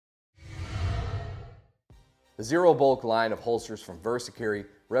The Zerobulk line of holsters from Versacarry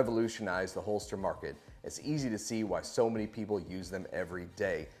revolutionized the holster market. It's easy to see why so many people use them every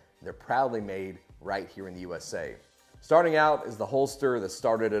day. They're proudly made right here in the USA. Starting out is the holster that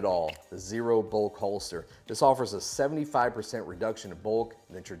started it all, the Zerobulk Holster. This offers a 75% reduction in bulk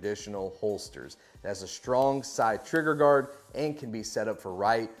than traditional holsters. It has a strong side trigger guard and can be set up for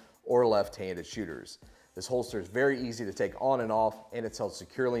right or left-handed shooters. This holster is very easy to take on and off, and it's held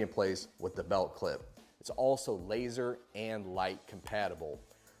securely in place with the belt clip. It's also laser and light compatible.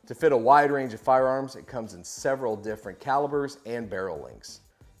 To fit a wide range of firearms, it comes in several different calibers and barrel lengths.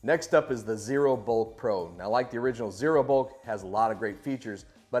 Next up is the Zerobulk Pro. Now, like the original Zerobulk, it has a lot of great features,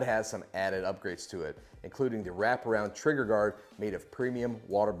 but it has some added upgrades to it, including the wraparound trigger guard made of premium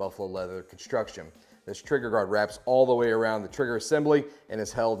water buffalo leather construction. This trigger guard wraps all the way around the trigger assembly and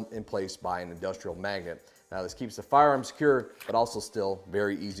is held in place by an industrial magnet. Now, this keeps the firearm secure, but also still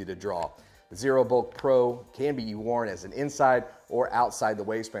very easy to draw. The Zerobulk Pro can be worn as an inside or outside the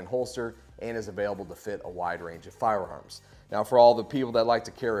waistband holster and is available to fit a wide range of firearms. Now, for all the people that like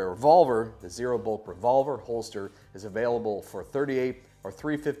to carry a revolver, the Zerobulk Revolver Holster is available for 38 or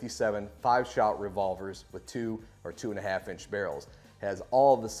 357 5-shot revolvers with 2 or 2.5-inch barrels. It has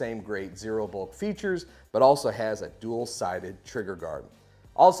all of the same great Zerobulk features, but also has a dual-sided trigger guard.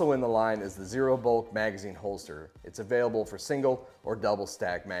 Also in the line is the Zerobulk Magazine Holster. It's available for single or double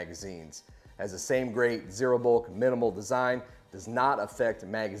stack magazines. It has the same great Zerobulk minimal design, does not affect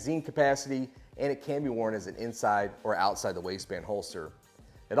magazine capacity, and it can be worn as an inside or outside the waistband holster.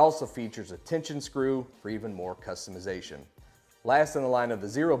 It also features a tension screw for even more customization. Last in the line of the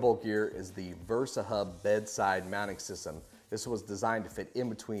Zerobulk gear is the VersaHub bedside mounting system. This was designed to fit in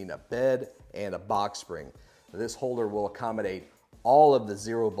between a bed and a box spring. This holder will accommodate all of the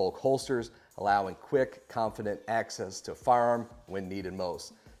Zerobulk holsters, allowing quick, confident access to a firearm when needed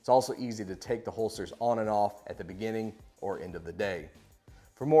most. It's also easy to take the holsters on and off at the beginning or end of the day.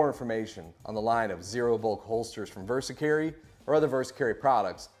 For more information on the line of Zerobulk holsters from Versacarry or other Versacarry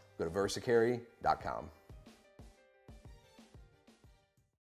products, go to versacarry.com.